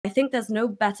I think there's no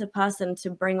better person to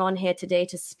bring on here today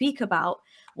to speak about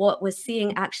what we're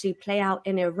seeing actually play out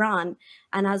in Iran.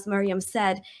 And as Maryam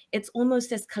said, it's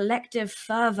almost this collective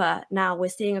fervor now we're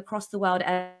seeing across the world.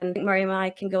 And I think Maryam and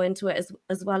I can go into it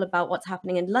as well about what's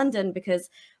happening in London, because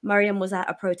Maryam was at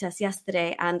a protest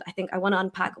yesterday, and I think I want to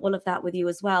unpack all of that with you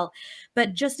as well.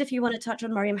 But just if you want to touch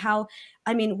on, Maryam, how,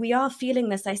 I mean, we are feeling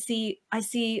this. I see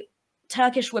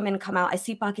Turkish women come out. I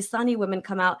see Pakistani women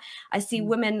come out. I see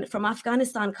women from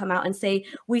Afghanistan come out and say,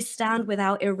 we stand with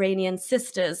our Iranian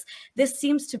sisters. This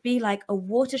seems to be like a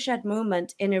watershed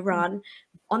moment in Iran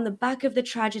on the back of the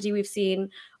tragedy we've seen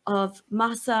of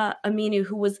Mahsa Amini,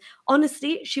 who was,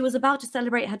 honestly, she was about to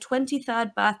celebrate her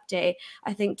 23rd birthday,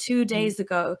 I think 2 days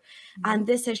ago. And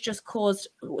this has just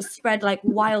spread like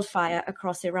wildfire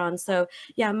across Iran. So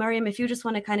yeah, Maryam, if you just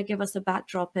want to kind of give us a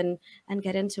backdrop and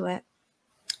get into it.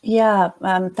 Yeah,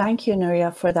 thank you,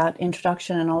 Nuriyah, for that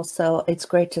introduction. And also, it's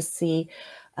great to see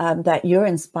that you're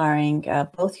inspiring,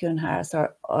 both you and Harris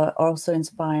are also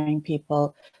inspiring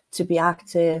people to be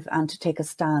active and to take a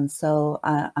stand. So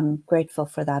I'm grateful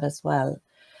for that as well.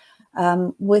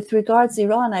 With regards to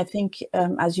Iran, I think,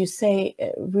 as you say,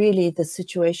 really the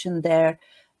situation there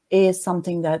is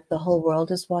something that the whole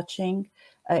world is watching.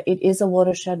 It is a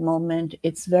watershed moment.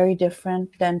 It's very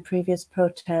different than previous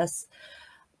protests.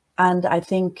 And I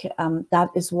think that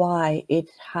is why it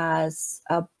has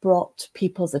brought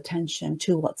people's attention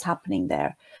to what's happening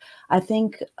there. I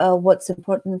think what's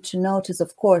important to note is,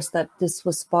 of course, that this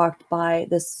was sparked by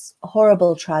this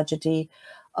horrible tragedy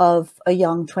of a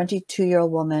young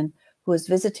 22-year-old woman who was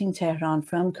visiting Tehran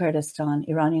from Kurdistan,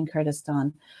 Iranian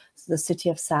Kurdistan, the city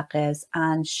of Saqqez,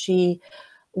 and she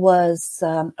was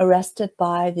arrested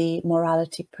by the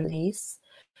morality police.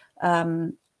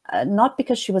 Not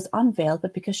because she was unveiled,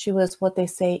 but because she was what they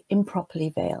say improperly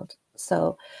veiled.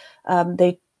 So and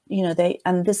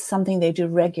this is something they do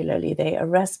regularly. They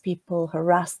arrest people,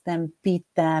 harass them, beat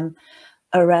them,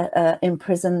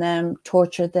 imprison them,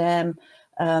 torture them,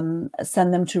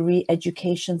 send them to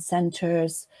re-education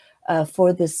centers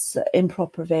for this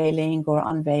improper veiling or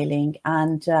unveiling.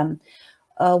 And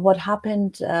what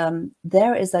happened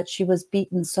there is that she was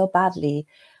beaten so badly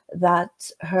that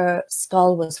her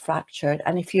skull was fractured.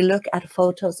 And if you look at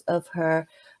photos of her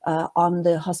on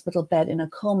the hospital bed in a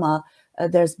coma,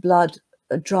 there's blood,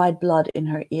 dried blood in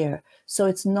her ear. So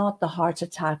it's not the heart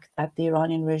attack that the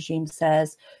Iranian regime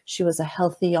says. She was a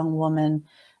healthy young woman.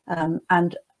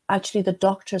 And actually the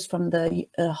doctors from the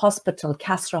hospital,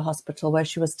 Kasra Hospital, where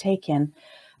she was taken,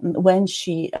 when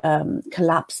she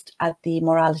collapsed at the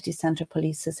Morality Center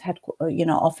Police's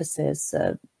offices,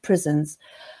 prisons,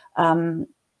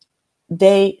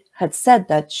 they had said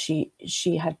that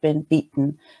she had been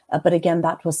beaten, but again,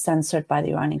 that was censored by the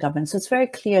Iranian government. So it's very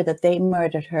clear that they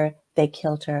murdered her, they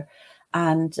killed her,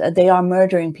 and they are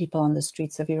murdering people on the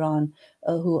streets of Iran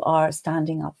who are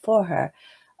standing up for her.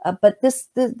 But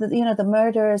the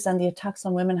murders and the attacks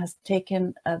on women has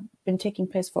been taking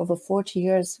place for over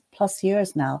 40 plus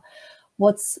years now.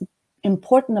 What's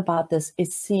important about this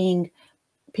is seeing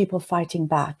people fighting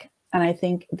back, and I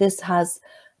think this has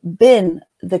been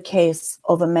the case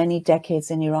over many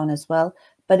decades in Iran as well.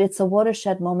 But it's a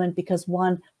watershed moment because,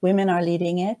 one, women are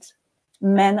leading it,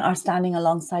 men are standing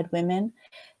alongside women.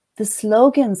 The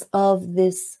slogans of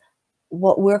this,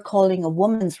 what we're calling a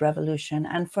women's revolution,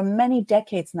 and for many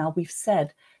decades now we've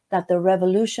said that the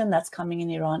revolution that's coming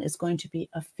in Iran is going to be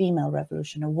a female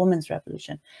revolution, a woman's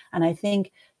revolution. And I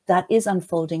think that is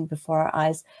unfolding before our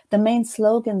eyes. The main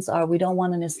slogans are, we don't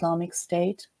want an Islamic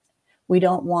state, we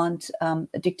don't want a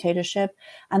dictatorship.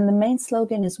 And the main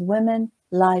slogan is women,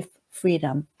 life,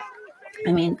 freedom.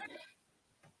 I mean,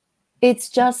 it's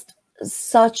just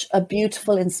such a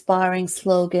beautiful, inspiring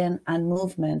slogan and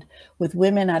movement with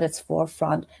women at its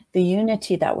forefront, the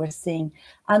unity that we're seeing.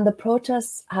 And the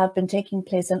protests have been taking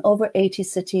place in over 80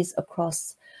 cities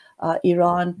across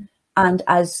Iran. And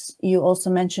as you also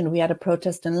mentioned, we had a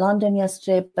protest in London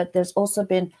yesterday, but there's also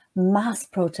been mass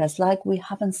protests like we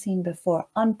haven't seen before,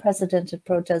 unprecedented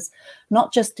protests,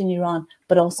 not just in Iran,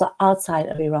 but also outside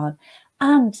of Iran.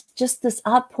 And just this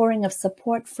outpouring of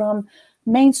support from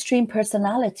mainstream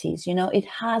personalities, it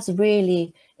has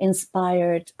really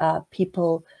inspired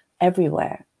people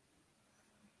everywhere.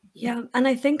 Yeah, and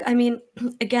I think,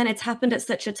 again, it's happened at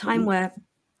such a time where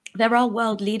there are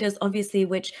world leaders, obviously,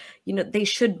 which, they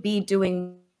should be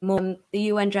doing more. The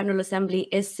UN General Assembly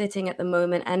is sitting at the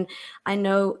moment, and I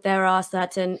know there are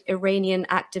certain Iranian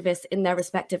activists in their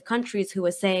respective countries who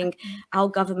are saying our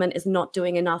government is not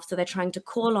doing enough. So they're trying to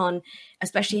call on,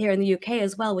 especially here in the UK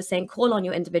as well, we're saying call on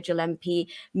your individual MP,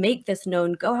 make this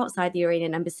known, go outside the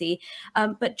Iranian embassy.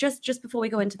 But just before we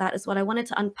go into that as well, I wanted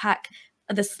to unpack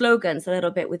the slogans a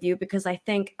little bit with you, because I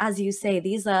think, as you say,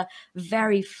 these are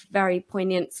very, very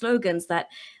poignant slogans that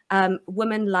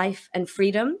women, life and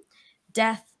freedom,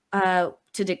 death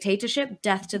to dictatorship,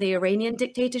 death to the Iranian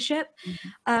dictatorship.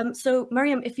 So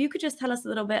Maryam, if you could just tell us a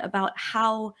little bit about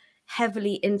how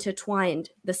heavily intertwined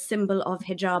the symbol of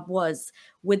hijab was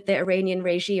with the Iranian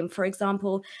regime. For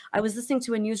example, I was listening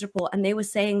to a news report and they were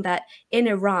saying that in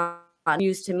Iran,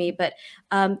 news to me, but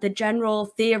the general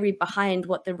theory behind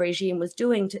what the regime was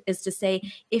doing is to say,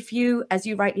 if you, as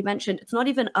you rightly mentioned, it's not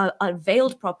even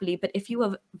veiled properly, but if you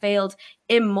are veiled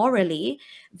immorally,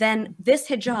 then this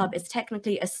hijab is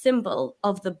technically a symbol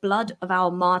of the blood of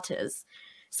our martyrs.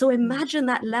 So imagine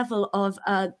that level of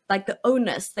like the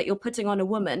onus that you're putting on a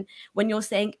woman when you're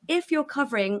saying, if you're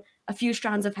covering a few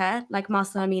strands of hair, like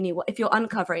Mahsa Amini, if you're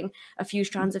uncovering a few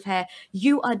strands of hair,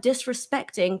 you are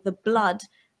disrespecting the blood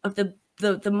of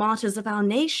the martyrs of our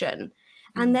nation.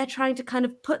 And they're trying to kind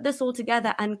of put this all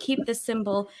together and keep this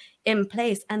symbol in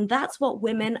place. And that's what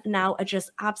women now are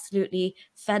just absolutely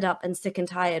fed up and sick and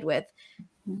tired with.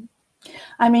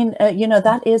 I mean, you know,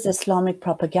 that is Islamic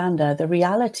propaganda. The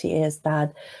reality is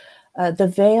that the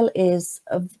veil is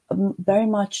very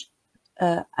much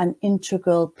an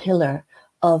integral pillar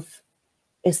of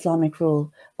Islamic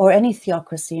rule or any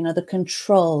theocracy. You know, the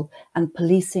control and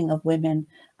policing of women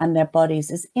and their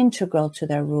bodies is integral to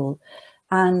their rule.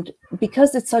 And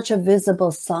because it's such a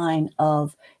visible sign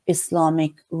of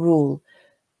Islamic rule,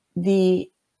 the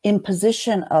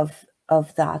imposition of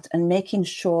that and making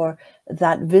sure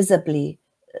that visibly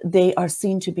they are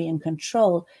seen to be in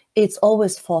control, it's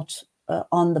always fought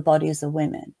on the bodies of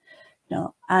women. You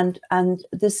know, and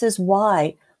this is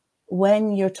why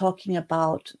when you're talking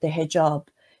about the hijab,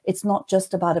 it's not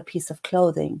just about a piece of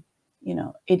clothing. You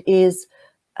know, it is,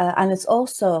 and it's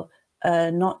also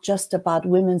not just about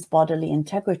women's bodily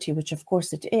integrity, which of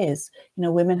course it is. You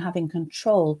know, women having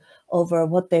control over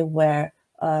what they wear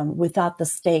without the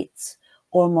states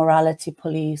or morality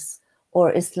police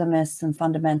or Islamists and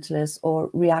fundamentalists or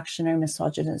reactionary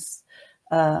misogynists,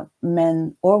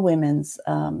 men or women's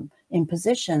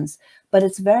impositions. But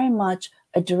it's very much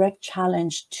a direct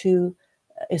challenge to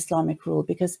Islamic rule,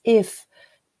 because if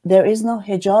there is no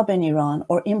hijab in Iran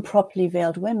or improperly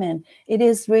veiled women, it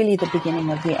is really the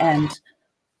beginning of the end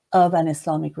of an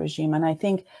Islamic regime. And I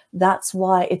think that's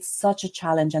why it's such a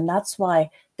challenge. And that's why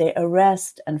they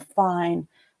arrest and fine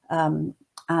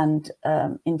and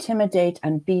intimidate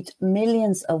and beat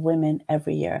millions of women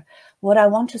every year. What I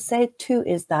want to say too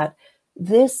is that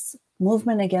this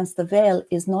movement against the veil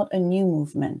is not a new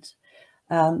movement.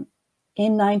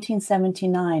 In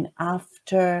 1979,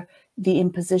 after the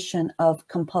imposition of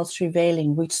compulsory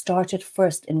veiling, which started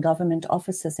first in government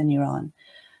offices in Iran,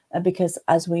 because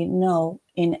as we know,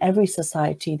 in every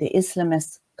society, the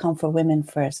Islamists come for women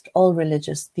first. All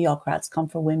religious theocrats come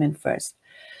for women first.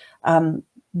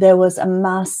 There was a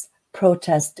mass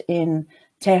protest in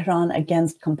Tehran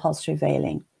against compulsory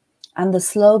veiling. And the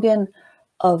slogan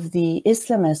of the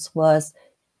Islamists was,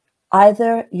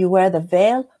 either you wear the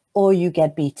veil or you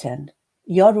get beaten.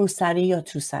 Ya rusari, ya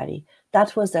tusari.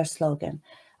 That was their slogan.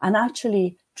 And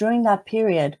actually, during that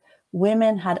period,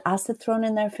 women had acid thrown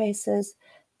in their faces.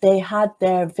 They had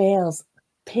their veils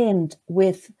pinned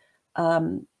with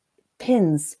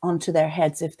pins onto their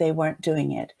heads if they weren't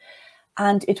doing it.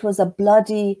 And it was a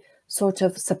bloody sort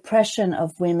of suppression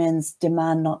of women's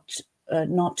demand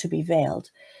not to be veiled.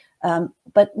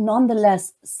 But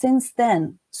nonetheless, since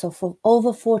then, so for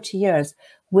over 40 years,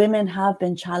 women have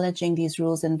been challenging these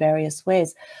rules in various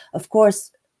ways. Of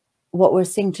course, what we're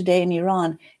seeing today in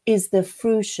Iran is the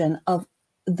fruition of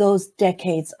those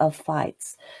decades of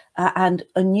fights and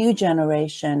a new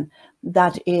generation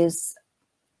that is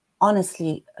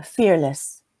honestly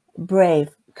fearless, brave,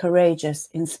 courageous,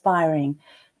 inspiring.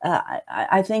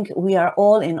 I think we are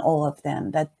all in awe of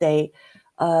them, that they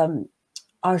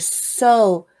are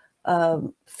so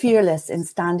fearless in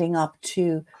standing up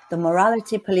to the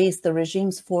morality police, the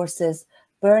regime's forces,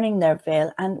 burning their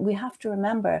veil. And we have to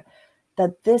remember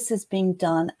that this is being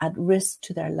done at risk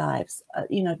to their lives.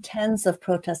 You know, tens of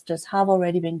protesters have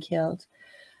already been killed.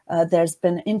 There's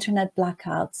been internet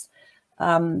blackouts.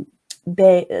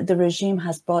 The regime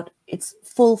has brought its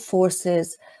full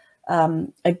forces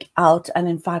out. And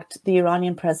in fact, the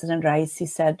Iranian President Raisi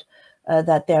said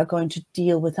that they are going to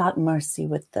deal without mercy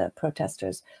with the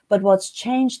protesters. But what's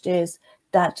changed is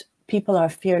that people are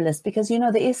fearless because, you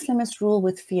know, the Islamists rule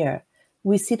with fear.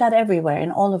 We see that everywhere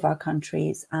in all of our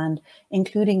countries and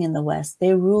including in the West.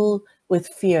 They rule with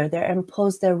fear. They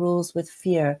impose their rules with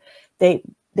fear. They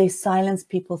silence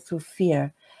people through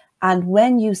fear. And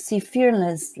when you see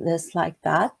fearlessness like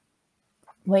that,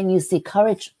 when you see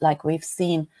courage like we've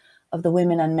seen of the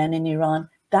women and men in Iran,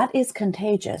 that is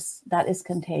contagious. That is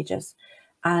contagious.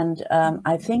 And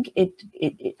I think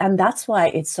and that's why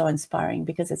it's so inspiring,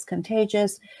 because it's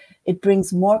contagious. It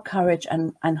brings more courage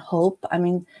and hope. I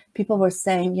mean, people were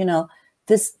saying, you know,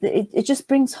 it just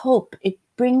brings hope. It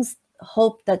brings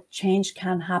hope that change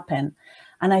can happen.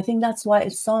 And I think that's why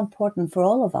it's so important for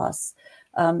all of us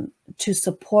to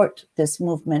support this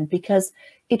movement, because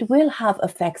it will have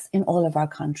effects in all of our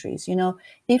countries. You know,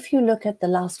 if you look at the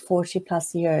last 40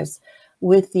 plus years,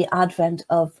 with the advent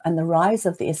of and the rise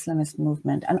of the Islamist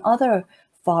movement and other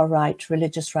far-right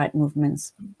religious right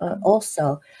movements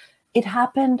also, it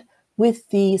happened with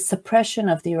the suppression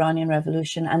of the Iranian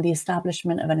Revolution and the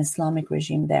establishment of an Islamic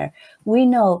regime there. We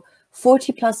know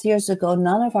 40 plus years ago,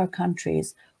 none of our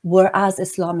countries were as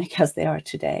Islamic as they are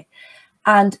today.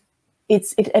 And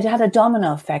it had a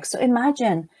domino effect. So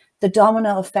imagine the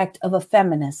domino effect of a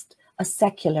feminist, a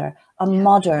secular, a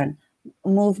modern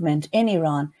movement in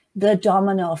Iran, the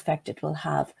domino effect it will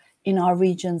have in our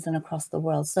regions and across the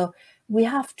world. So we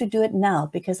have to do it now,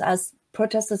 because as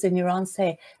protesters in Iran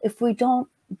say, if we don't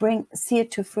see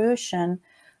it to fruition,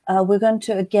 we're going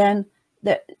to again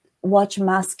watch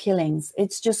mass killings.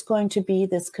 It's just going to be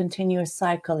this continuous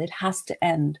cycle. It has to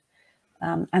end.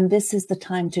 And this is the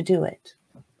time to do it.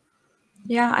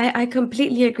 Yeah, I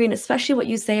completely agree. And especially what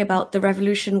you say about the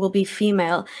revolution will be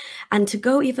female. And to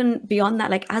go even beyond that,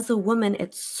 like as a woman,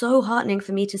 it's so heartening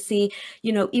for me to see,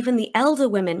 you know, even the elder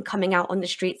women coming out on the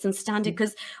streets and standing,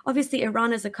 because obviously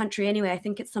Iran as a country anyway, I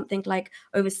think it's something like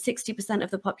over 60% of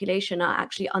the population are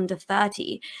actually under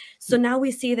 30. So now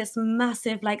we see this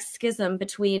massive like schism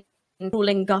between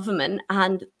ruling government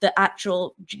and the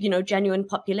actual, you know, genuine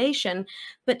population.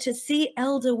 But to see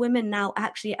elder women now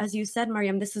actually, as you said,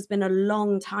 Maryam, this has been a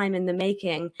long time in the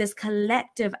making. This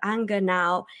collective anger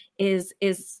now is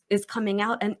coming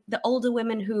out, and the older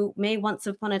women who may once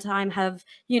upon a time have,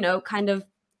 you know, kind of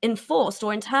enforced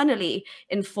or internally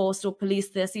enforced or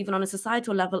policed this, even on a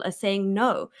societal level, are saying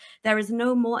no, there is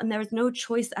no more, and there is no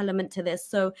choice element to this.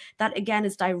 So that again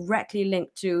is directly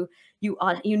linked to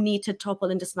you need to topple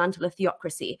and dismantle a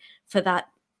theocracy for that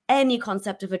any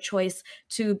concept of a choice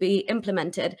to be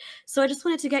implemented. So I just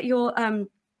wanted to get your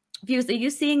views. Are you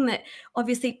seeing that,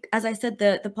 obviously, as I said,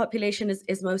 the population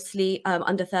is mostly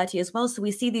under 30 as well. So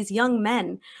we see these young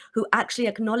men who actually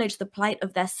acknowledge the plight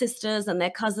of their sisters and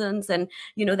their cousins and,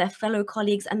 you know, their fellow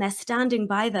colleagues, and they're standing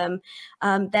by them.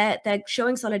 They're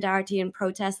showing solidarity and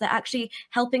protest. They're actually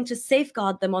helping to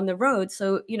safeguard them on the road,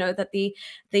 so, you know, that the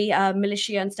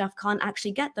militia and stuff can't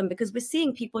actually get them, because we're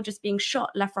seeing people just being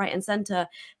shot left, right, and center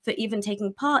for even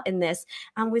taking part in this.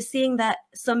 And we're seeing that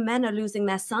some men are losing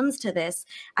their sons to this.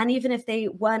 And even if they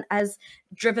weren't as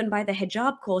driven by the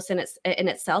hijab course in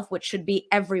itself, which should be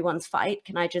everyone's fight,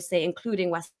 can I just say, including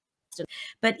Western,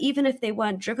 but even if they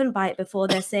weren't driven by it before,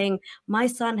 they're saying, my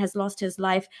son has lost his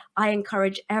life. I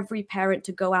encourage every parent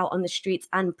to go out on the streets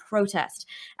and protest.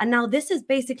 And now this is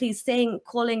basically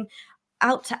calling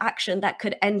out to action that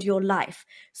could end your life.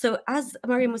 So as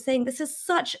Maryam was saying, this is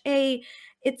such a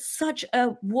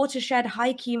watershed,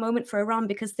 high key moment for Iran,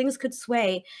 because things could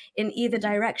sway in either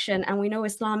direction. And we know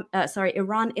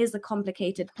Iran is a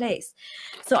complicated place.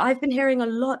 So I've been hearing a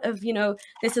lot of, you know,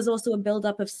 this is also a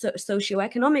buildup of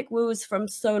socioeconomic woes from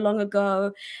so long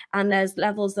ago. And there's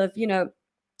levels of, you know,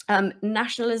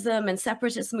 nationalism and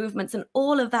separatist movements, and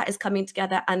all of that is coming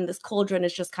together, and this cauldron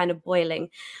is just kind of boiling.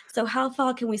 So how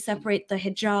far can we separate the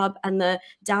hijab and the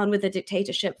down with the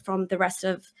dictatorship from the rest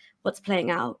of what's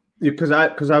playing out? Because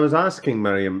I was asking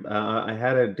Maryam, I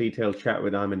had a detailed chat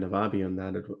with Maryam Namazie on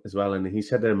that as well, and he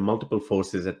said there are multiple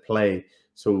forces at play.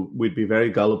 So we'd be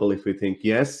very gullible if we think,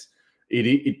 yes,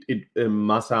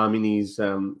 Mahsa Amini's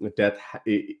death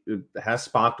has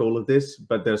sparked all of this,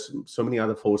 but there's so many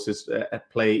other forces at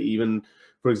play. Even,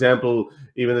 for example,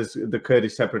 even as the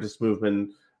Kurdish separatist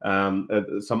movement,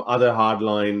 some other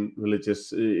hardline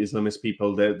religious Islamist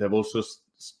people, they've also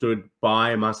stood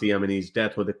by Mahsa Amini's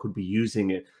death, or they could be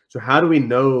using it. So how do we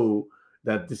know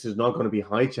that this is not going to be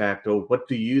hijacked, or what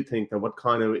do you think that what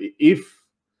kind of, if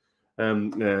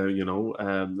Allah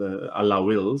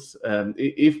wills,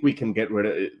 if we can get rid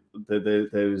of it,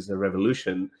 there's a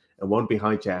revolution, it won't be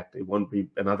hijacked, it won't be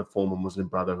another form of Muslim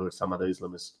Brotherhood, some other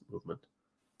Islamist movement?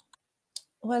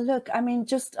 Well, look, I mean,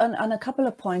 just on a couple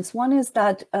of points. One is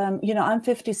that, you know, I'm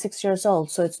 56 years old,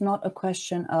 so it's not a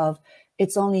question of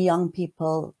it's only young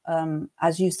people.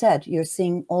 As you said, you're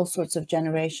seeing all sorts of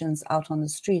generations out on the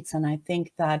streets. And I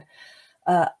think that,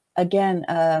 again,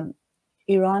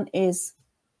 Iran is,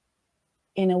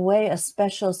 in a way, a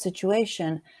special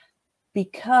situation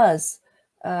because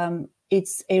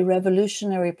it's a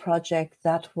revolutionary project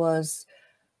that was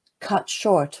cut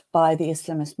short by the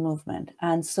Islamist movement.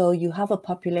 And so you have a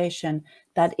population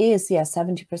that is,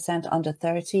 70% under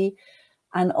 30,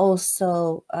 and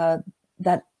also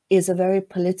that is a very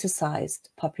politicized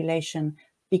population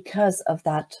because of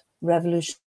that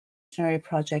revolutionary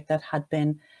project that had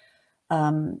been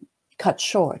cut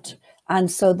short. And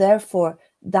so therefore,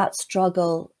 that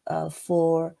struggle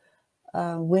for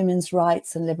women's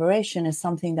rights and liberation is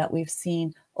something that we've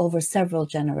seen over several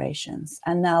generations.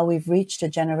 And now we've reached a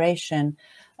generation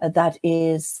that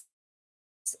is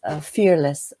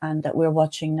fearless, and that we're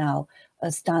watching now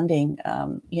standing,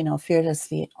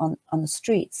 fearlessly on the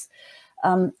streets.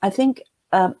 I think,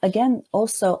 again,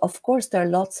 also, of course, there are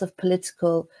lots of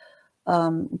political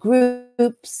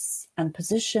groups and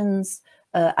positions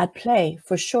at play.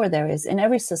 For sure there is. In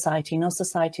every society, no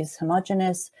society is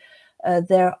homogeneous.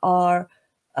 There are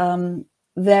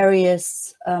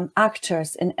various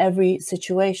actors in every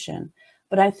situation.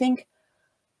 But I think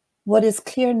what is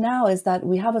clear now is that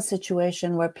we have a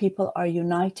situation where people are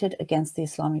united against the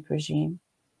Islamic regime,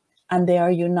 and they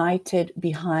are united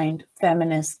behind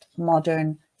feminist,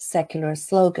 modern, secular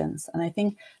slogans. And I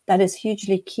think that is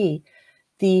hugely key.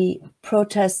 The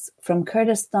protests from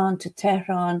Kurdistan to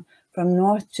Tehran, from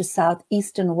north to south,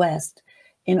 east and west,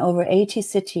 in over 80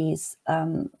 cities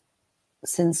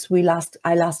since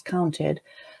I last counted,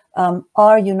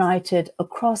 are united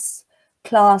across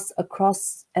class,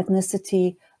 across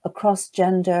ethnicity, across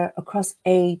gender, across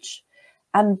age.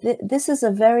 And this is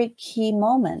a very key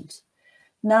moment.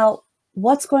 Now,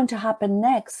 what's going to happen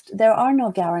next? There are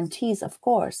no guarantees, of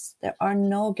course. There are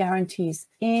no guarantees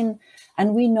and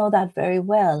we know that very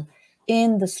well,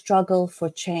 in the struggle for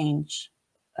change,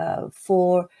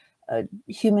 for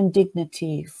human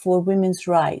dignity, for women's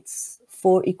rights,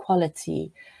 for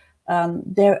equality.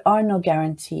 There are no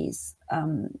guarantees.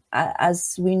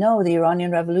 As we know, the Iranian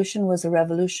Revolution was a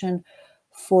revolution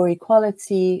for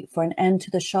equality, for an end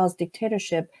to the Shah's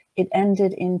dictatorship. It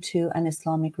ended into an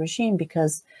Islamic regime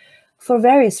because, for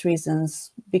various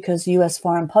reasons, because US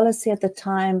foreign policy at the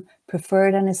time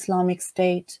preferred an Islamic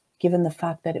state, given the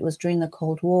fact that it was during the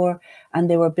Cold War and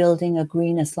they were building a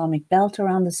green Islamic belt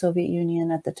around the Soviet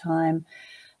Union at the time,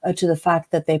 to the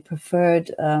fact that they preferred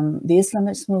the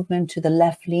Islamist movement to the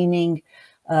left-leaning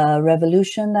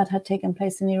revolution that had taken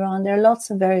place in Iran. There are lots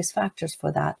of various factors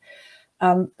for that.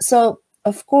 So,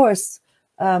 of course,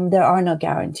 there are no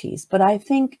guarantees. But I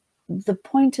think the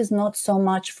point is not so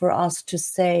much for us to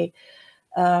say,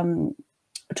 to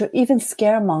even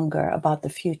scaremonger about the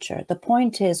future. The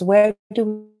point is, where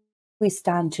do we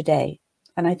stand today?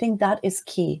 And I think that is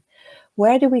key.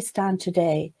 Where do we stand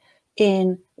today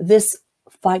in this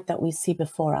fight that we see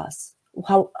before us?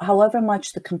 However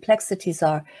much the complexities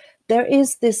are, there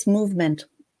is this movement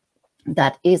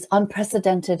that is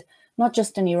unprecedented, not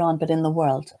just in Iran, but in the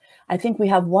world. I think we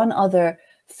have one other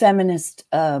feminist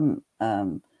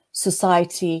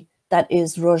society, that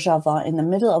is Rojava, in the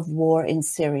middle of war in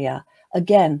Syria.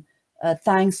 Again,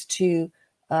 thanks to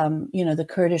the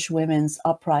Kurdish women's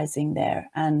uprising there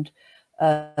and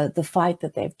the fight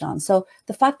that they've done. So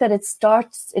the fact that it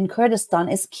starts in Kurdistan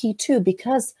is key too,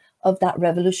 because of that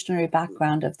revolutionary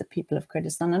background of the people of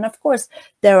Kurdistan. And of course,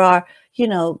 there are,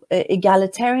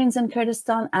 egalitarians in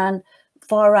Kurdistan and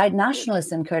far-right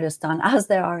nationalists in Kurdistan, as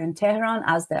there are in Tehran,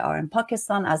 as there are in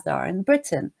Pakistan, as there are in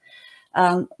Britain.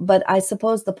 But I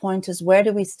suppose the point is, where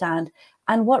do we stand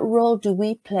and what role do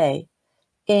we play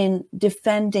in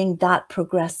defending that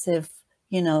progressive,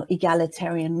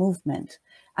 egalitarian movement?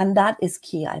 And that is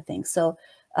key, I think. So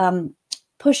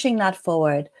pushing that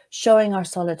forward, showing our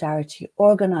solidarity,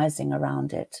 organizing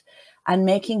around it, and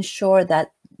making sure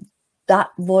that that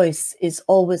voice is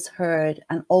always heard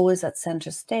and always at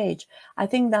center stage. I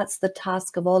think that's the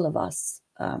task of all of us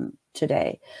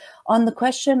today. On the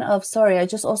question of, I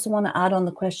just also want to add on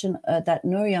the question that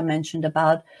Nuriyah mentioned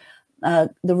about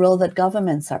the role that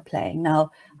governments are playing.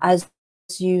 Now, as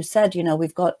you said,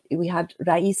 we had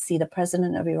Raisi, the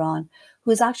president of Iran,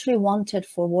 who is actually wanted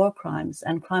for war crimes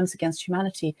and crimes against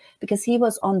humanity, because he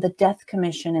was on the death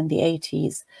commission in the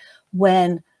 80s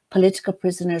when political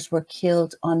prisoners were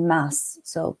killed en masse.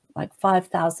 So like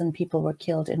 5,000 people were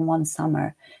killed in one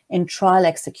summer. In trial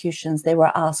executions, they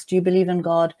were asked, do you believe in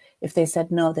God? If they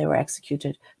said no, they were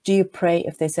executed. Do you pray?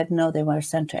 If they said no, they were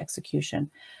sent to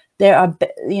execution. There are,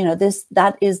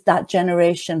 that is that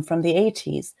generation from the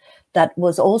 80s that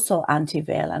was also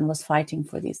anti-veil and was fighting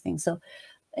for these things. So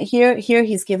here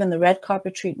he's given the red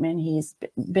carpet treatment. He's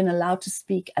been allowed to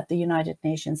speak at the United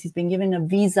Nations. He's been given a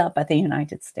visa by the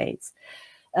United States.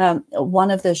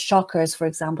 One of the shockers, for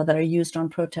example, that are used on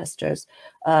protesters,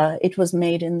 it was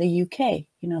made in the UK.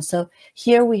 So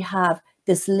here we have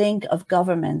this link of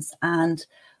governments and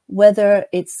whether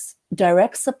it's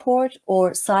direct support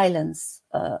or silence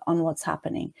on what's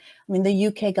happening. I mean, the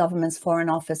UK government's Foreign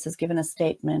Office has given a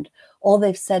statement. All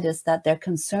they've said is that they're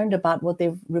concerned about what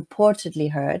they've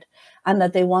reportedly heard and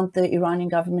that they want the Iranian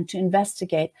government to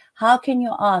investigate. How can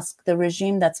you ask the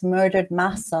regime that's murdered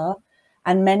Mahsa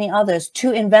and many others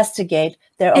to investigate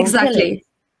their own killings?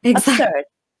 Absurd,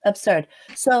 absurd.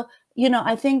 So, you know,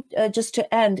 I think just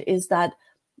to end is that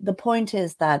the point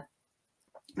is that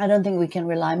I don't think we can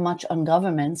rely much on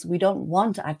governments. We don't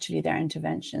want actually their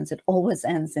interventions. It always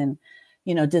ends in,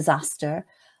 you know, disaster.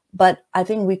 But I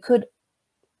think we could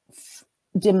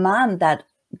demand that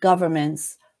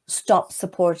governments stop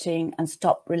supporting and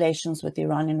stop relations with the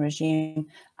Iranian regime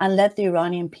and let the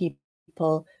Iranian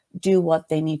people do what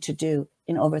they need to do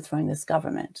in overthrowing this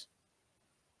government.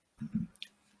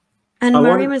 And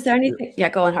Maryam, is there anything? Yeah,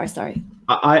 go on, Har. Sorry.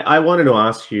 I wanted to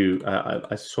ask you.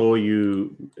 I saw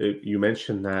you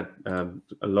mentioned that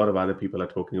a lot of other people are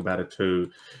talking about it too.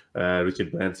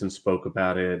 Richard Branson spoke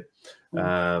about it.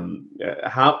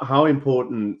 How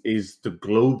important is the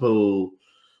global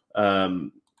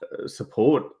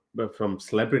support from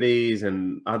celebrities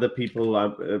and other people?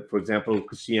 For example,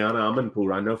 Christiana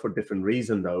Amanpour, I know for a different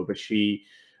reason though, but she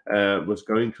was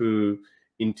going to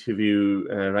interview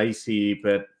Raisi,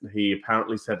 but he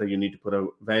apparently said that you need to put a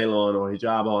veil on or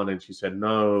hijab on, and she said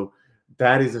no.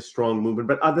 That is a strong movement.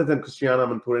 But other than Christiana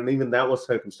Amanpour, and even that was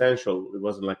circumstantial, it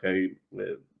wasn't like a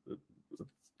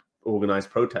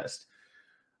organized protest.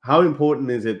 How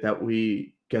important is it that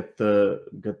we get the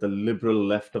liberal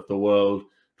left of the world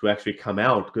to actually come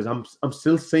out? Because I'm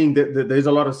still seeing that there's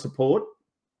a lot of support.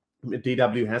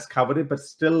 DW has covered it, but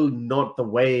still not the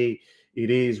way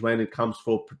it is when it comes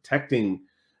for protecting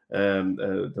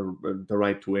the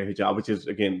right to wear hijab, which is,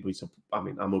 again, I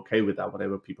mean, I'm okay with that,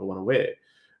 whatever people want to wear.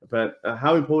 But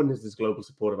how important is this global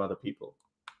support of other people?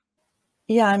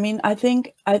 Yeah, I mean, I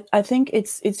think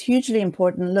it's hugely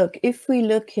important. Look, if we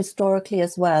look historically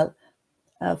as well,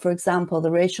 for example,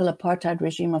 the racial apartheid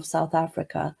regime of South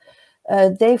Africa,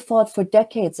 they fought for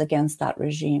decades against that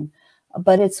regime.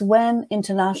 But it's when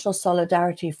international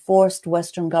solidarity forced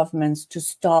Western governments to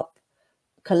stop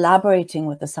collaborating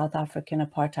with the South African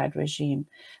apartheid regime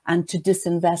and to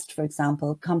disinvest, for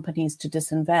example, companies to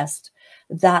disinvest,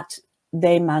 that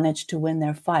they managed to win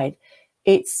their fight.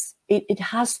 It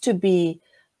has to be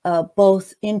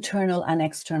both internal and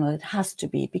external. It has to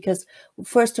be, because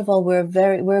first of all, we're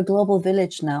a global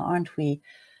village now, aren't we?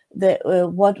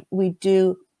 What we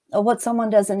do, what someone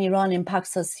does in Iran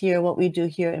impacts us here. What we do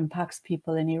here impacts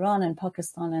people in Iran and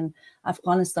Pakistan and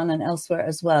Afghanistan and elsewhere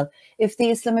as well. If the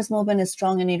Islamist movement is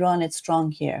strong in Iran, it's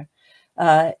strong here,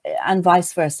 and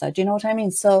vice versa. Do you know what I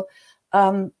mean? So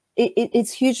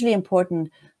it's hugely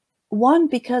important. One,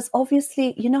 because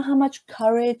obviously, you know how much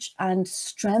courage and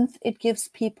strength it gives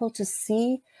people to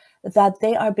see that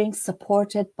they are being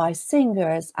supported by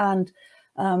singers and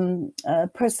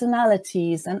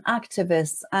personalities and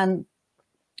activists, and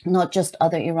not just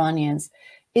other Iranians.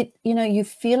 You know, you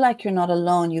feel like you're not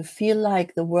alone. You feel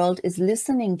like the world is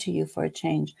listening to you for a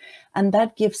change. And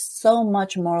that gives so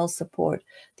much moral support.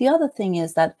 The other thing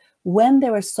is that when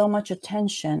there is so much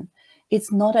attention,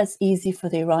 it's not as easy for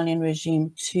the Iranian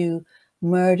regime to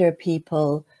murder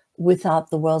people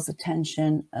without the world's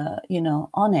attention, you know,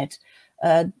 on it.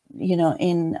 You know,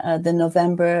 in the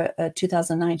November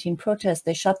 2019 protest,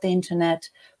 they shut the internet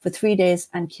for 3 days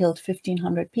and killed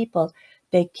 1,500 people.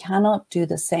 They cannot do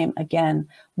the same again.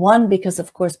 One, because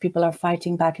of course people are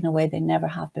fighting back in a way they never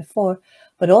have before,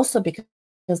 but also because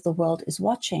the world is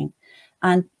watching.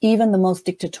 And even the most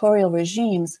dictatorial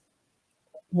regimes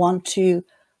want to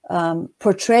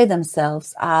portray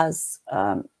themselves as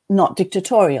not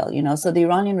dictatorial, you know. So the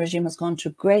Iranian regime has gone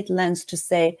to great lengths to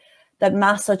say that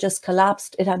Mahsa just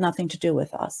collapsed. It had nothing to do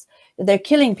with us. They're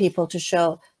killing people to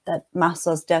show that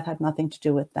Mahsa's death had nothing to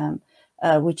do with them,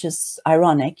 which is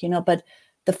ironic, you know. But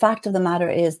the fact of the matter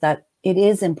is that it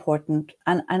is important.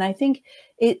 And I think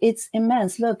it's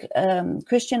immense. Look,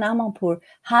 Christiana Amanpour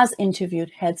has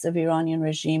interviewed heads of Iranian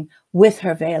regime with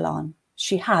her veil on.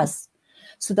 She has.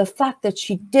 So the fact that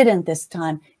she didn't this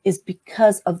time is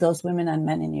because of those women and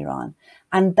men in Iran.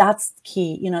 And that's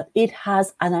key. You know, it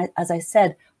has, and as I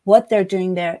said, what they're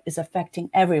doing there is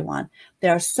affecting everyone.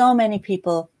 There are so many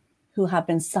people who have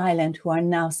been silent who are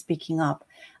now speaking up.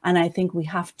 And I think we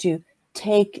have to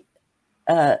take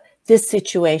this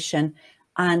situation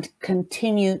and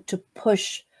continue to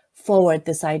push forward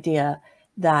this idea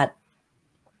that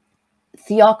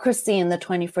theocracy in the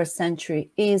 21st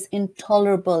century is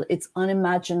intolerable. It's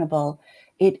unimaginable.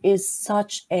 It is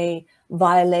such a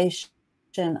violation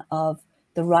of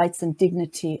the rights and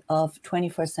dignity of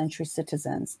 21st century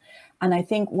citizens. And I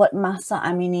think what Mahsa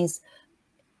Amini's,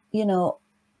 you know,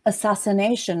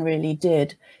 assassination really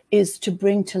did is to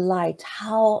bring to light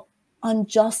how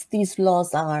unjust these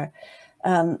laws are,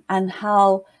 and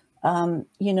how,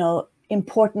 you know,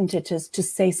 important it is to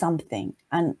say something.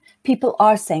 And people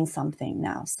are saying something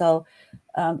now. So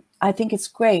I think it's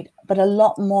great, but a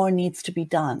lot more needs to be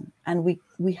done. And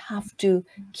we have to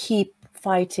keep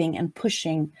fighting and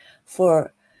pushing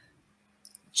for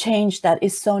change that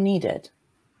is so needed.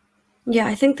 Yeah,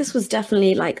 I think this was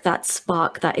definitely like that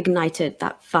spark that ignited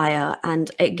that fire,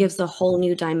 and it gives a whole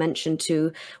new dimension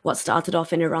to what started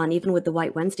off in Iran, even with the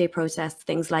White Wednesday protests,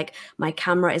 things like my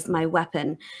camera is my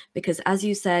weapon. Because as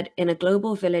you said, in a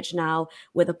global village now,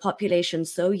 with a population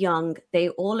so young, they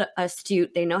all are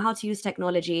astute, they know how to use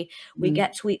technology. We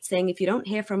get tweets saying, if you don't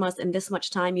hear from us in this much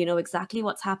time, you know exactly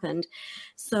what's happened.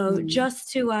 So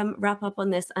just to wrap up on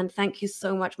this, and thank you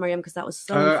so much, Maryam, because that was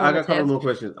so informative. I got a couple more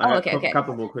questions. Okay.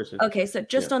 Couple more questions. Okay, so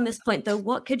just on this point, though,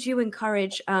 what could you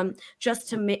encourage just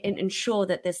to ensure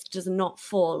that this does not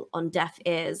fall on deaf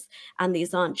ears, and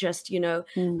these aren't just, you know,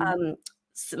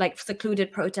 like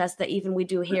secluded protests that even we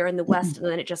do here in the West, and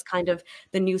then it just kind of,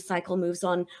 the news cycle moves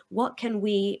on. What can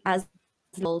we as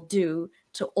people do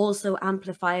to also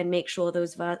amplify and make sure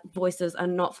those voices are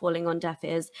not falling on deaf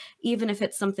ears, even if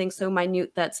it's something so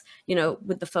minute that's, you know,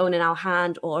 with the phone in our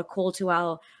hand or a call to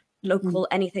our local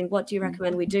anything? What do you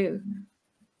recommend we do?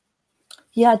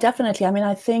 Yeah, definitely. I mean,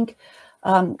 I think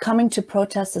coming to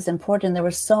protests is important. There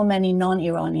were so many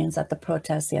non-Iranians at the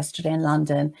protests yesterday in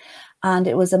London, and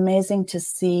it was amazing to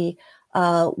see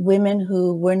women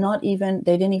who were not even,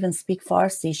 they didn't even speak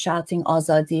Farsi, shouting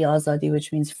Azadi, Azadi,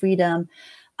 which means freedom,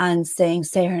 and saying,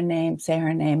 say her name,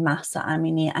 Mahsa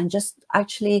Amini, and just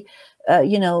actually,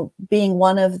 you know, being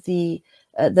one of the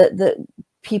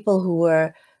people who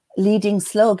were leading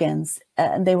slogans,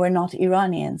 and they were not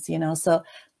Iranians, you know. So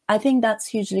I think that's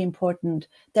hugely important.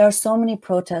 There are so many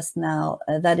protests now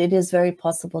that it is very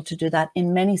possible to do that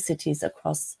in many cities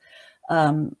across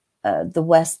the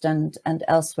West and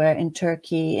elsewhere, in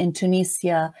Turkey, in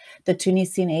Tunisia. The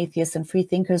Tunisian Atheists and Free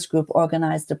Thinkers Group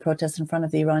organized a protest in front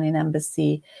of the Iranian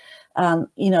embassy.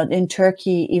 You know, in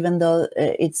Turkey, even though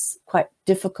it's quite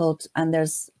difficult and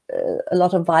there's a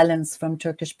lot of violence from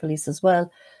Turkish police as well,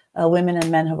 women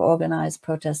and men have organized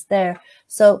protests there.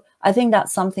 So I think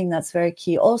that's something that's very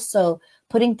key. Also,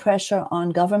 putting pressure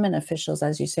on government officials,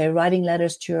 as you say, writing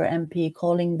letters to your MP,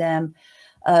 calling them,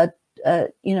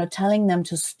 you know, telling them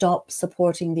to stop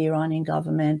supporting the Iranian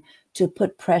government, to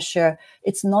put pressure.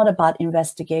 It's not about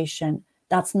investigation.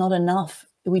 That's not enough.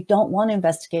 We don't want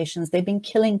investigations. They've been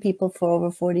killing people for over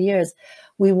 40 years.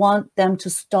 We want them to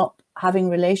stop having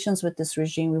relations with this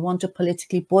regime. We want to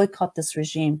politically boycott this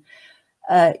regime.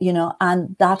 You know,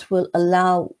 and that will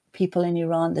allow people in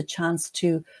Iran the chance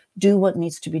to do what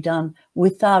needs to be done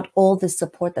without all the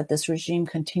support that this regime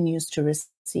continues to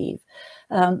receive.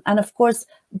 And of course,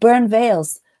 burn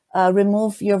veils,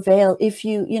 remove your veil. If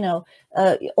you know,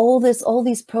 all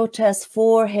these protests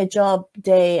for Hijab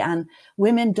Day and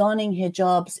women donning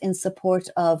hijabs in support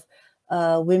of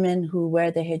women who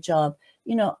wear the hijab,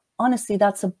 you know, honestly,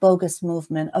 that's a bogus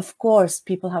movement. Of course,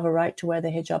 people have a right to wear the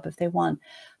hijab if they want.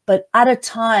 But at a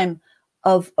time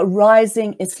of a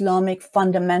rising Islamic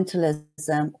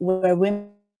fundamentalism, where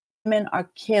women are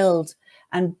killed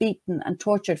and beaten and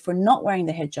tortured for not wearing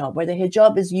the hijab, where the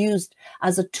hijab is used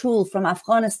as a tool from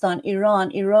Afghanistan,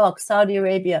 Iran, Iraq, Saudi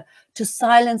Arabia to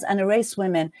silence and erase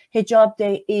women, Hijab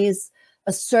Day is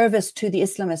a service to the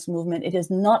Islamist movement. It is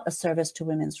not a service to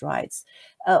women's rights.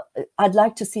 I'd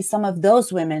like to see some of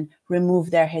those women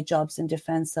remove their hijabs in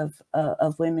defense of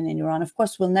women in Iran. Of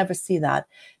course, we'll never see that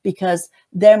because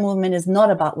their movement is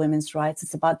not about women's rights.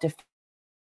 It's about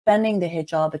defending the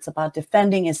hijab. It's about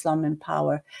defending Islam in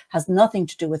power. Has nothing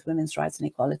to do with women's rights and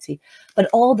equality. But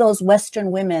all those Western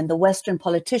women, the Western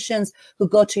politicians who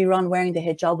go to Iran wearing the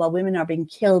hijab while women are being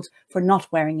killed for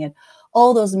not wearing it,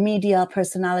 all those media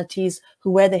personalities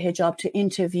who wear the hijab to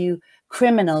interview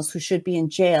criminals who should be in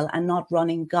jail and not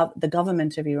running the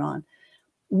government of Iran.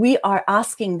 We are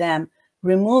asking them,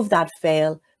 remove that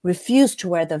veil, refuse to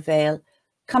wear the veil,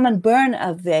 come and burn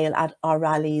a veil at our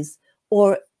rallies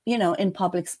or, you know, in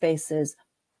public spaces,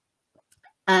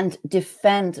 and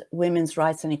defend women's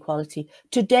rights and equality.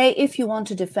 Today, if you want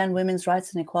to defend women's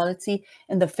rights and equality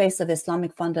in the face of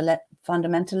Islamic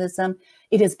fundamentalism,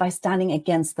 it is by standing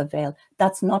against the veil.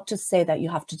 That's not to say that you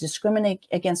have to discriminate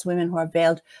against women who are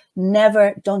veiled.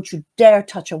 Never, don't you dare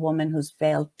touch a woman who's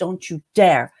veiled. Don't you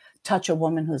dare touch a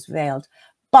woman who's veiled.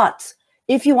 But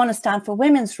if you want to stand for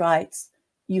women's rights,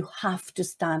 you have to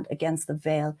stand against the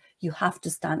veil. You have to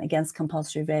stand against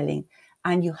compulsory veiling.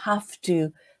 And you have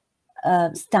to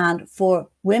stand for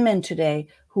women today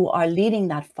who are leading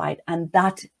that fight. And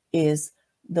that is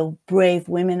the brave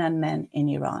women and men in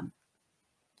Iran.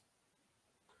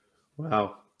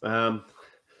 Wow. That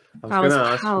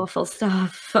was powerful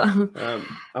stuff.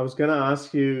 I was going to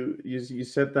ask you, you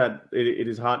said that it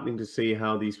is heartening to see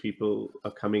how these people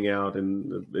are coming out,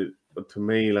 and to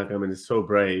me, like, I mean, it's so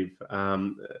brave.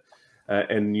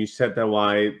 And you said that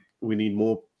why we need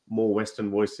more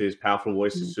Western voices, powerful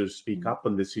voices to speak up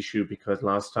on this issue, because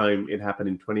last time it happened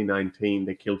in 2019,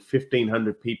 they killed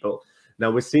 1,500 people. Now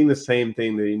we're seeing the same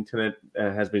thing. The internet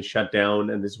has been shut down,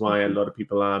 and this is why a lot of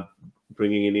people are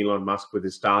bringing in Elon Musk with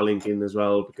his Starlink in as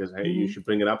well, because, hey, you should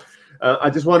bring it up. I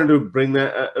just wanted to bring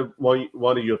that,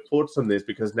 one of your thoughts on this,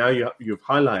 because now you've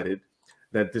highlighted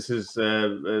that this is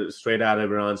straight out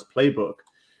of Iran's playbook.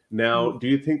 Now, do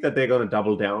you think that they're going to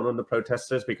double down on the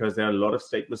protesters? Because there are a lot of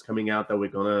statements coming out that we're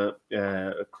going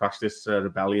to crush this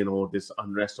rebellion or this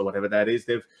unrest or whatever that is.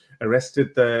 They've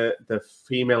arrested the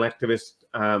female activist.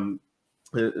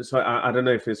 So I don't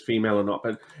know if it's female or not,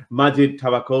 but Majid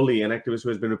Tawakoli, an activist who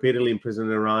has been repeatedly imprisoned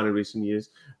in Iran in recent years,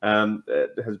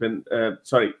 has been,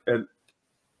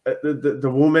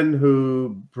 the woman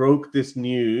who broke this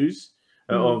news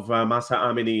of Mahsa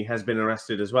Amini has been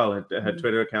arrested as well. Her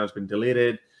Twitter account has been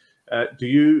deleted. Do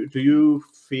you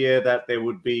fear that there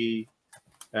would be,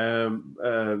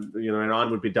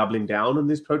 Iran would be doubling down on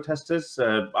these protesters,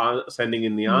 sending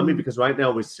in the army? Because right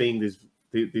now we're seeing these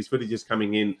footages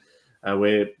coming in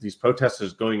where these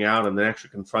protesters going out and they're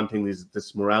actually confronting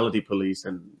this morality police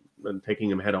and taking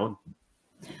them head on.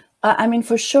 I mean,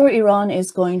 for sure, Iran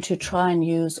is going to try and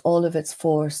use all of its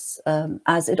force,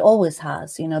 as it always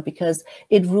has, because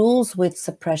it rules with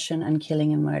suppression and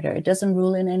killing and murder. It doesn't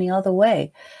rule in any other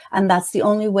way. And that's the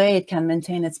only way it can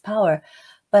maintain its power.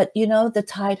 But, the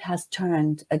tide has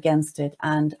turned against it.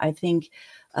 And I think,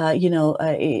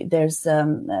 there's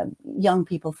young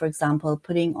people, for example,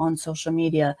 putting on social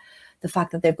media the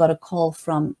fact that they've got a call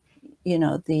from,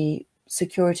 the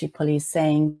security police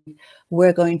saying,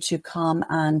 we're going to come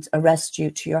and arrest you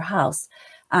to your house.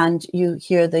 And you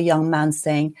hear the young man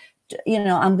saying,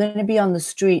 I'm going to be on the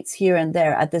streets here and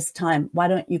there at this time. Why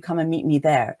don't you come and meet me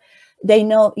there? They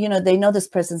know, they know this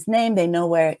person's name. They know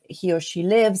where he or she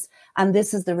lives. And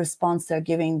this is the response they're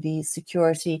giving the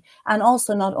security. And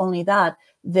also, not only that,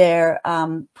 they're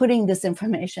putting this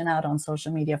information out on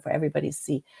social media for everybody to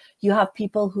see. You have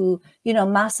people who,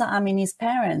 Mahsa Amini's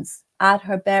parents, at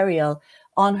her burial,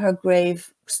 on her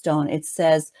gravestone, it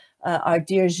says, our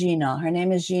dear Gina. Her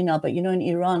name is Gina, but in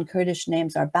Iran, Kurdish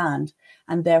names are banned,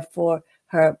 and therefore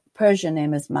her Persian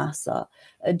name is Mahsa.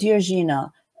 Dear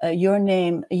Gina, your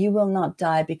name, you will not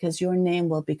die because your name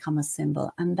will become a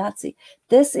symbol. And that's it.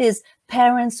 This is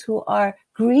parents who are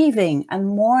grieving and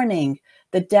mourning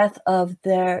the death of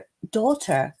their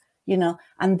daughter,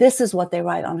 and this is what they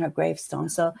write on her gravestone.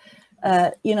 So,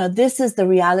 this is the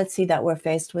reality that we're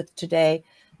faced with today.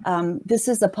 This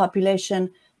is a population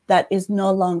that is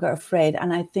no longer afraid.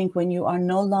 And I think when you are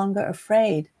no longer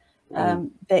afraid,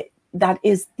 that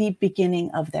is the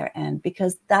beginning of their end,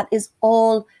 because that is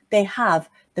all they have,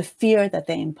 the fear that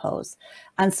they impose.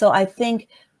 And so I think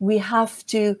we have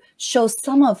to show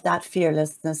some of that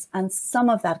fearlessness and some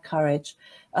of that courage,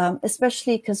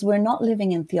 especially because we're not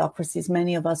living in theocracies,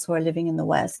 many of us who are living in the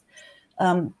West.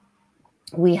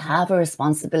 We have a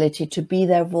responsibility to be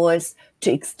their voice,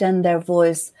 to extend their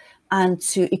voice, and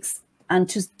to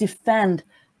defend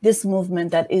this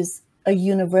movement that is a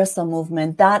universal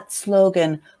movement. That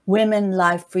slogan, women,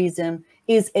 life, freedom,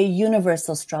 is a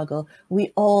universal struggle.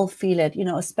 We all feel it,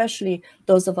 especially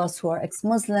those of us who are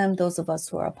ex-Muslim, those of us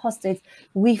who are apostates.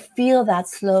 We feel that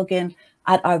slogan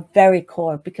at our very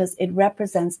core, because it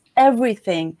represents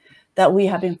everything that we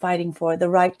have been fighting for: the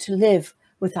right to live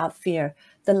without fear,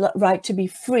 the right to be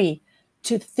free,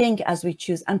 to think as we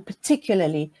choose, and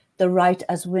particularly the right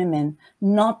as women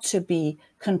not to be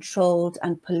controlled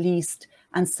and policed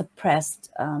and suppressed,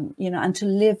 and to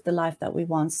live the life that we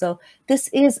want. So this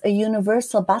is a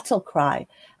universal battle cry,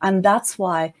 and that's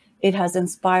why it has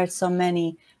inspired so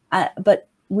many. But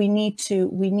we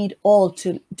need all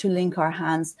to link our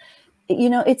hands.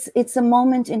 It's a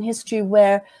moment in history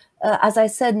where, as I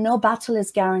said, no battle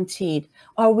is guaranteed.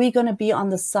 Are we going to be on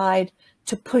the side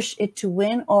to push it to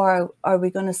win, or are we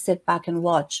going to sit back and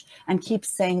watch and keep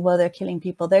saying, well, they're killing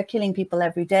people? They're killing people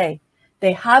every day.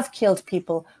 They have killed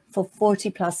people for 40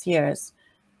 plus years,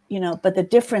 but the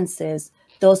difference is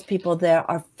those people there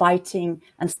are fighting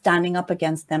and standing up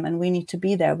against them, and we need to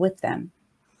be there with them.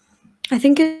 I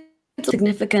think it's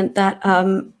significant that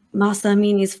Mahsa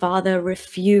Amini's father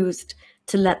refused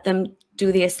to let them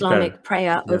do the Islamic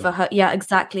prayer over her. Yeah,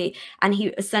 exactly. And he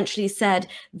essentially said,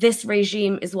 this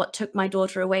regime is what took my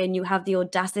daughter away, and you have the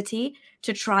audacity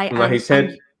to try and...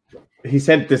 He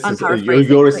said this I'm is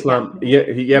paraphrasing, your but Islam.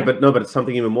 But no, but it's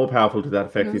something even more powerful to that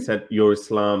effect. He said your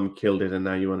Islam killed it, and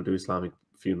now you want to do Islamic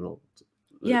funeral.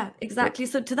 Yeah, exactly.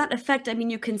 So to that effect, I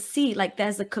mean, you can see like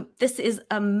this is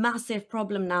a massive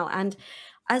problem now. And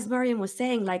as Maryam was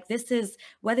saying, like, this is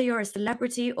whether you're a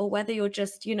celebrity or whether you're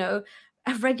just, you know,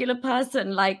 a regular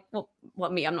person, like, well,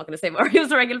 me, I'm not going to say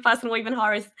Maryam's a regular person, or even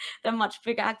Haris, they're much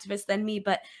bigger activists than me.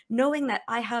 But knowing that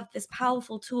I have this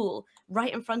powerful tool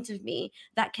right in front of me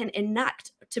that can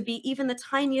enact to be even the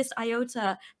tiniest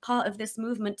iota part of this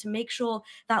movement, to make sure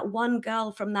that one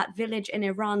girl from that village in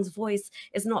Iran's voice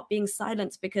is not being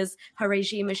silenced because her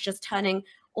regime is just turning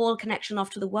all connection off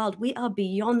to the world. We are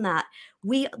beyond that.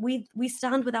 We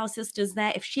stand with our sisters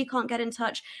there. If she can't get in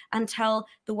touch and tell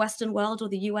the Western world or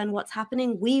the UN what's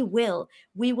happening, we will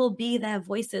be their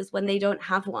voices when they don't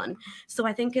have one. So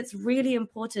I think it's really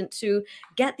important to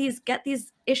get these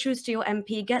issues to your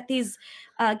MP, get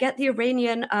the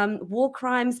Iranian war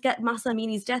crimes, get Mahsa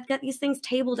Amini's death, get these things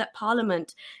tabled at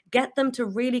Parliament, get them to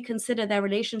really consider their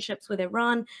relationships with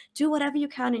Iran. Do whatever you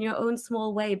can in your own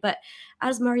small way. But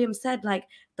as Maryam said, like,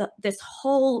 this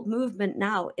whole movement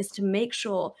now is to make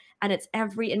sure, and it's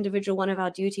every individual one of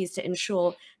our duties to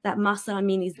ensure, that Mahsa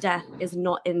Amini's death is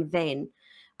not in vain.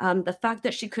 The fact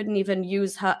that she couldn't even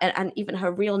use her, and even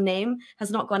her real name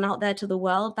has not gone out there to the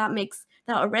world, that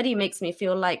already makes me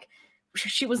feel like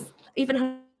she was even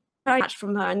her match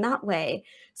from her in that way.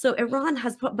 So Iran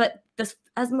has, but this,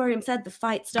 as Maryam said, the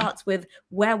fight starts with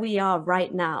where we are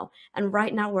right now. And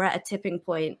right now we're at a tipping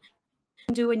point.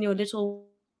 Do in your little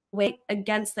way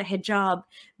against the hijab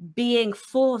being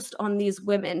forced on these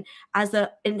women as an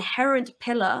inherent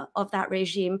pillar of that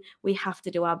regime, we have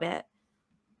to do our bit.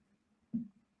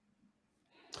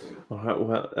 All right.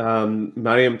 Well,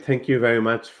 Maryam, thank you very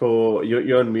much for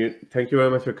you're on mute. Thank you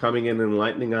very much for coming in and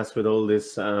enlightening us with all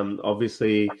this.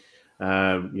 Obviously,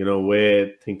 you know,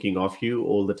 we're thinking of you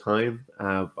all the time.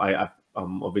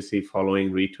 I'm obviously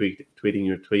following, tweeting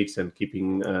your tweets, and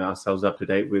keeping ourselves up to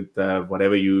date with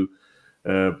whatever you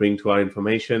bring to our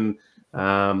information.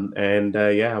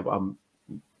 Yeah,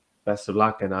 best of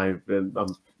luck, and I'm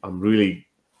really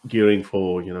gearing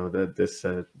for, you know, this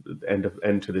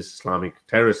end to this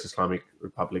terrorist Islamic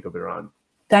Republic of Iran.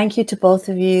 Thank you to both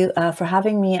of you for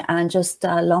having me, and just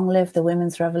long live the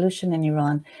women's revolution in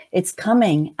Iran. It's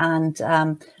coming,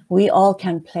 and we all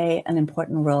can play an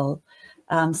important role.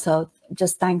 So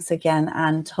just thanks again,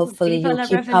 and hopefully you'll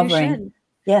keep covering.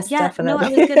 Yes, yeah, definitely. No, I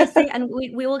was going to say, and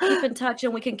we will keep in touch,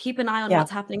 and we can keep an eye on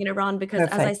what's happening in Iran, because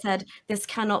as I said, this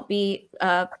cannot be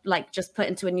like just put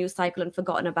into a news cycle and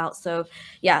forgotten about. So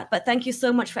yeah, but thank you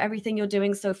so much for everything you're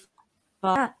doing so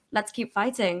far. Yeah, let's keep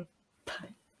fighting.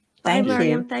 Thank you.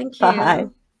 Maryam. Thank you. Bye.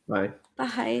 Bye.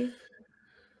 Bye.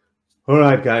 All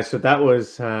right, guys. So that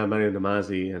was Maryam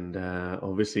Namazie, and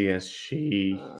obviously, as she